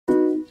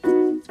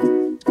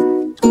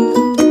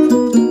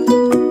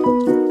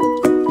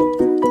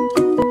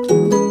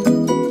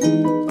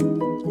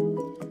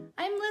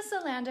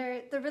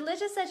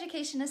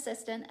mission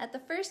assistant at the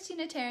First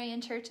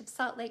Unitarian Church of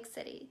Salt Lake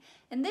City,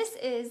 and this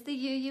is the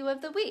UU of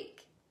the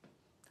Week.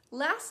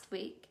 Last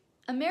week,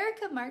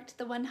 America marked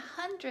the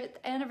 100th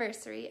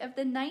anniversary of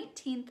the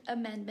 19th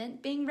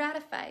Amendment being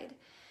ratified.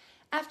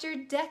 After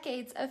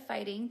decades of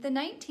fighting, the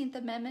 19th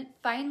Amendment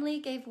finally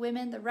gave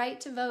women the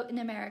right to vote in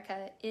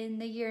America in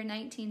the year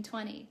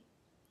 1920.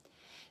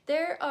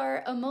 There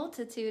are a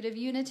multitude of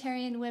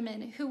Unitarian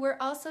women who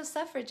were also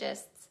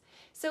suffragists,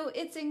 so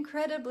it's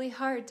incredibly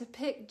hard to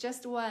pick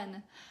just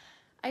one.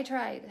 I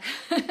tried.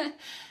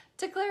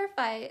 To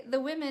clarify, the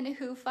women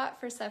who fought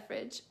for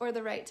suffrage, or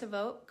the right to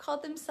vote,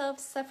 called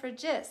themselves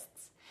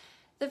suffragists.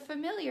 The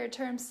familiar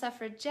term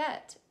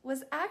suffragette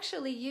was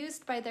actually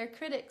used by their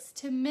critics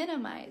to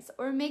minimize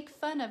or make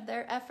fun of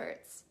their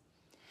efforts.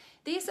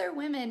 These are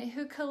women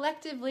who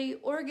collectively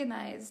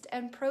organized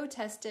and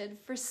protested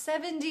for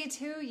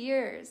 72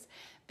 years,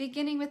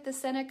 beginning with the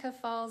Seneca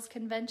Falls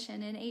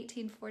Convention in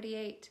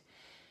 1848.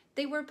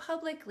 They were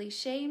publicly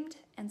shamed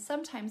and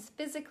sometimes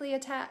physically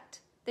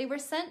attacked. They were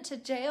sent to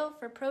jail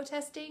for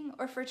protesting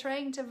or for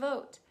trying to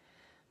vote.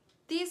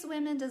 These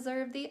women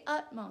deserve the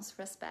utmost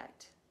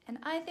respect, and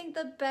I think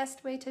the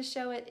best way to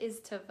show it is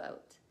to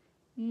vote.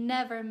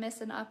 Never miss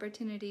an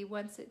opportunity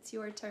once it's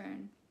your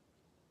turn.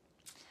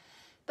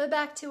 But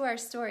back to our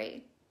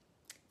story.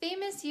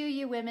 Famous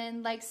UU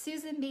women like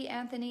Susan B.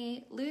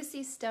 Anthony,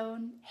 Lucy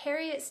Stone,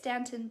 Harriet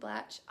Stanton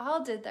Blatch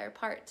all did their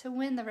part to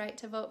win the right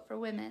to vote for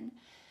women.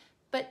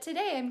 But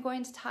today I'm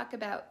going to talk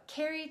about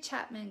Carrie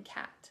Chapman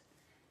Catt.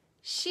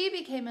 She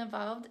became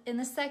involved in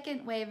the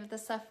second wave of the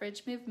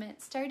suffrage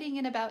movement starting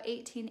in about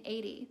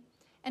 1880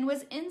 and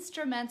was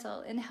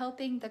instrumental in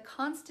helping the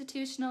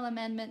constitutional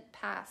amendment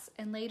pass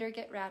and later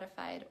get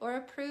ratified or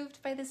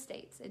approved by the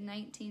states in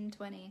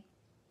 1920.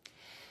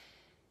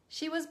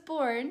 She was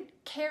born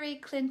Carrie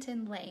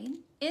Clinton Lane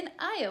in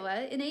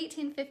Iowa in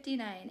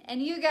 1859,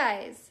 and you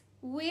guys,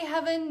 we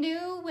have a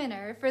new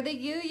winner for the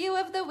UU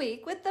of the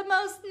Week with the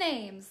most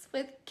names,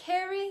 with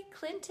Carrie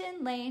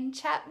Clinton Lane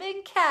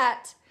Chapman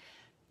Catt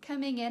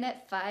coming in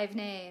at 5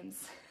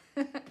 names.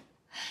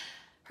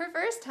 Her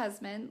first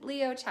husband,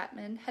 Leo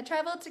Chapman, had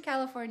traveled to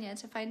California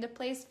to find a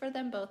place for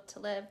them both to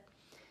live,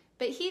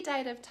 but he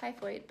died of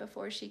typhoid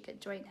before she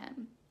could join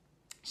him.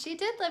 She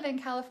did live in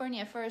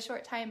California for a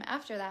short time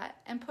after that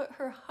and put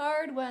her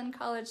hard-won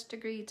college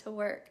degree to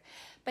work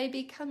by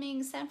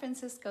becoming San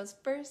Francisco's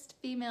first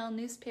female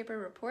newspaper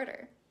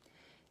reporter.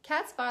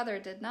 Catt's father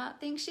did not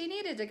think she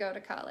needed to go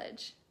to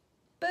college.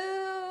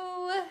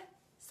 Boo!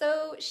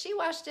 So she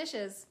washed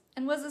dishes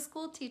and was a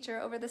school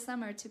teacher over the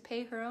summer to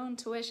pay her own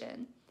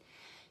tuition.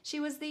 She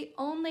was the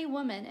only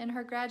woman in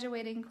her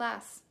graduating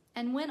class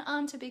and went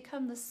on to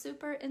become the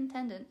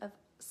superintendent of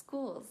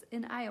schools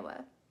in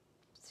Iowa.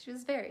 She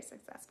was very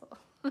successful.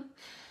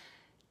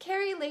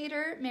 Carrie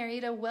later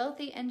married a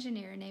wealthy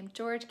engineer named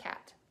George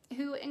Catt,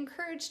 who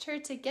encouraged her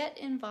to get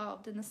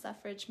involved in the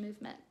suffrage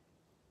movement.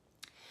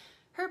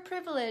 Her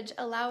privilege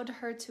allowed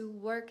her to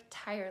work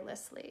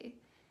tirelessly.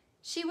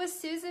 She was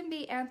Susan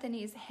B.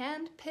 Anthony's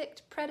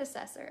hand-picked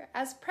predecessor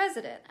as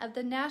president of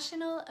the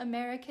National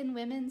American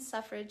Women's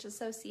Suffrage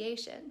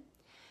Association.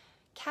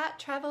 Catt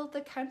traveled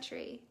the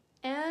country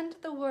and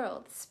the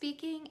world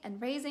speaking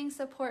and raising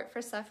support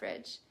for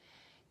suffrage.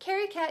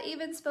 Carrie Catt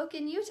even spoke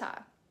in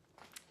Utah.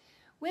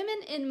 Women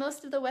in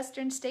most of the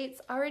western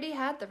states already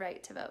had the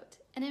right to vote,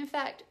 and in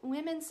fact,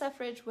 women's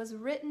suffrage was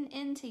written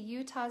into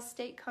Utah's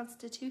state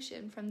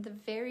constitution from the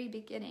very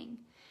beginning.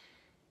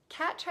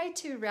 Catt tried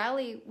to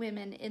rally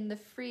women in the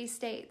free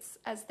states,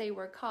 as they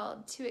were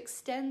called, to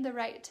extend the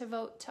right to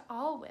vote to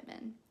all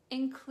women,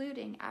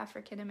 including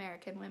African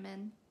American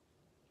women.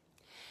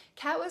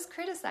 Catt was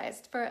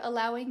criticized for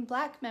allowing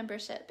Black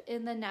membership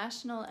in the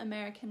National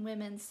American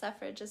Women's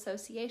Suffrage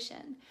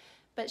Association,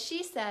 but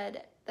she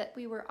said that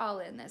we were all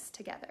in this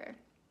together.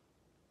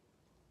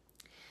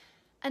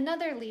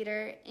 Another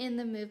leader in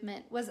the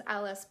movement was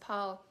Alice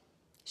Paul.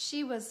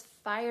 She was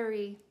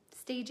fiery,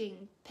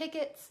 staging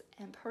pickets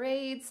and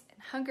parades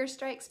and hunger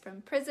strikes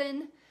from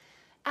prison.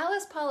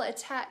 Alice Paul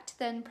attacked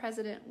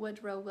then-President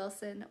Woodrow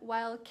Wilson,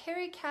 while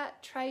Carrie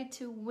Catt tried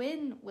to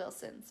win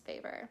Wilson's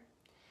favor.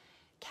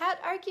 Catt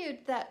argued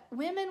that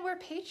women were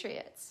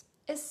patriots,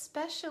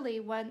 especially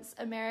once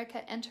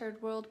America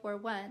entered World War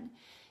I.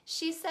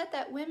 She said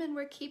that women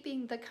were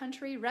keeping the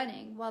country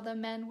running while the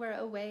men were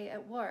away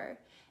at war,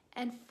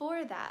 and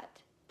for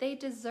that, they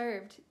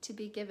deserved to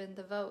be given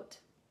the vote.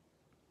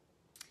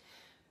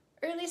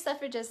 Early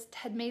suffragists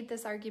had made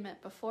this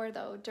argument before,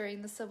 though,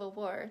 during the Civil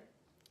War.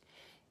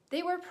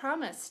 They were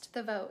promised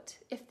the vote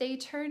if they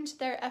turned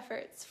their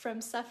efforts from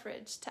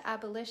suffrage to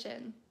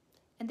abolition,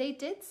 and they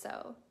did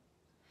so.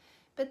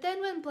 But then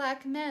when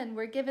Black men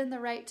were given the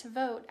right to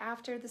vote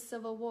after the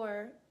Civil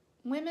War,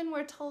 women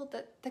were told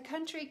that the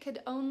country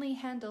could only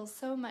handle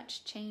so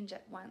much change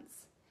at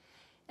once.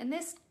 And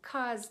this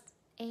caused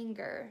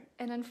anger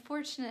and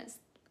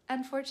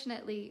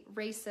unfortunately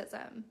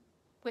racism,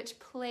 which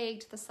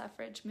plagued the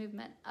suffrage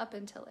movement up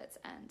until its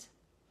end.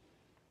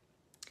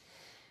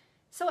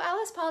 So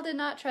Alice Paul did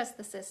not trust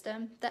the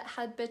system that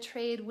had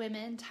betrayed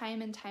women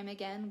time and time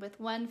again with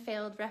one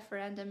failed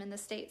referendum in the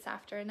states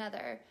after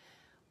another,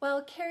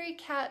 while Carrie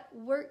Catt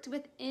worked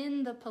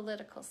within the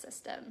political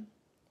system.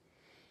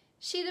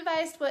 She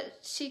devised what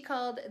she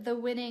called the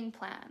winning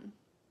plan.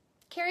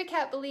 Carrie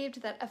Catt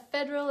believed that a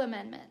federal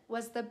amendment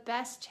was the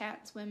best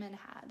chance women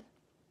had.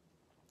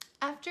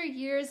 After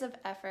years of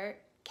effort,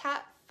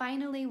 Catt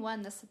finally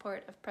won the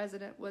support of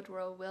President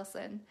Woodrow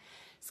Wilson,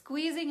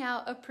 squeezing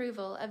out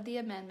approval of the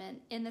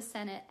amendment in the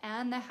Senate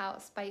and the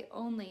House by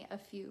only a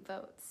few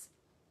votes.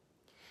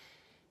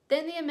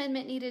 Then the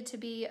amendment needed to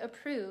be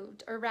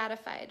approved or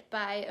ratified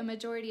by a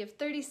majority of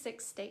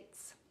 36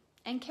 states,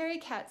 and Carrie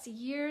Catt's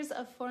years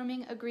of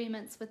forming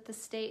agreements with the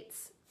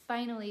states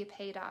finally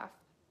paid off.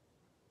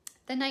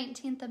 The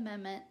 19th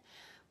Amendment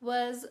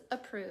was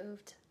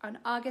approved on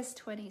August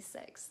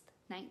 26,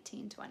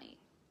 1920.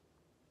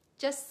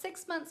 Just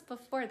 6 months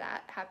before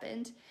that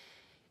happened,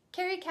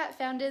 Carrie Catt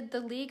founded the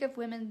League of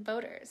Women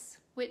Voters,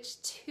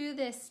 which to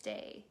this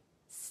day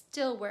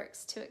still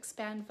works to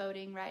expand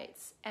voting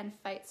rights and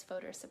fights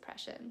voter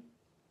suppression.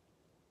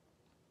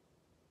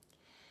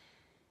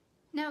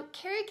 Now,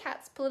 Carrie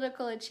Catt's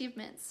political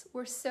achievements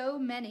were so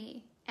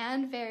many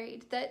and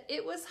varied that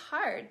it was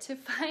hard to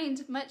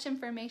find much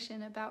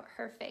information about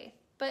her faith,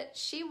 but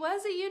she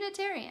was a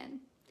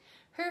Unitarian.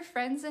 Her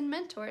friends and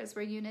mentors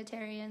were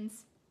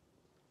Unitarians.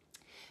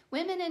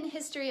 Women in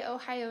History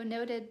Ohio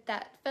noted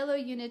that fellow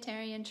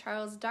Unitarian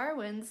Charles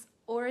Darwin's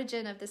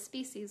Origin of the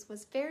Species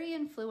was very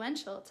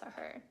influential to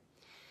her.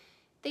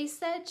 They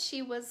said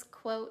she was,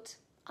 quote,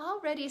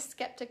 already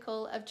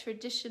skeptical of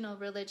traditional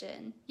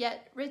religion,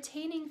 yet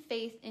retaining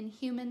faith in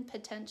human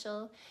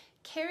potential.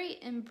 Carrie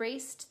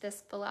embraced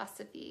this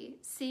philosophy,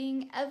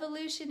 seeing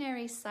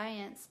evolutionary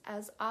science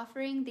as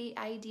offering the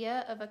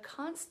idea of a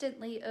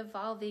constantly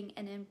evolving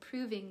and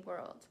improving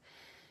world,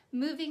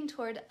 moving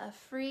toward a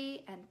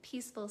free and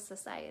peaceful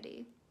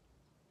society.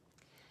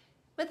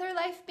 With her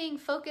life being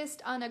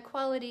focused on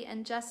equality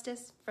and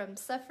justice, from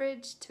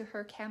suffrage to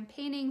her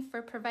campaigning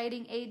for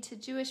providing aid to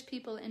Jewish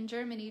people in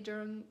Germany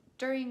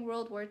during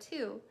World War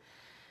II,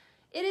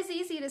 it is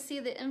easy to see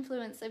the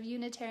influence of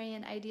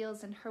Unitarian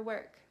ideals in her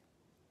work.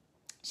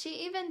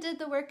 She even did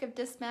the work of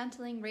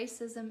dismantling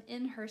racism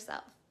in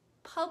herself,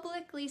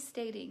 publicly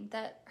stating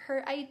that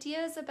her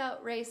ideas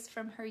about race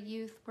from her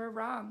youth were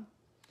wrong.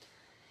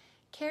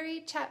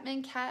 Carrie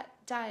Chapman Catt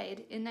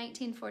died in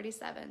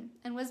 1947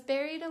 and was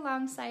buried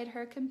alongside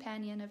her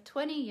companion of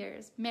 20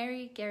 years,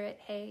 Mary Garrett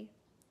Hay.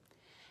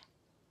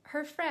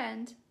 Her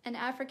friend, an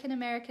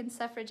African-American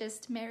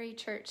suffragist Mary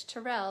Church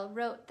Terrell,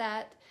 wrote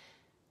that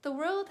the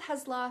world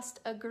has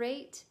lost a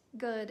great,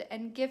 good,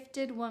 and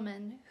gifted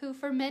woman who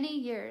for many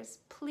years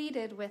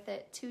pleaded with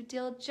it to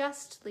deal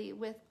justly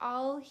with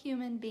all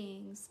human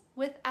beings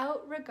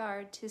without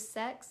regard to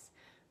sex,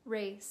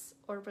 race,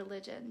 or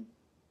religion.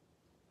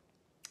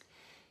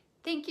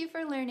 Thank you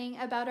for learning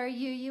about our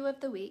UU of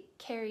the Week,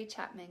 Carrie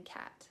Chapman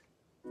Catt.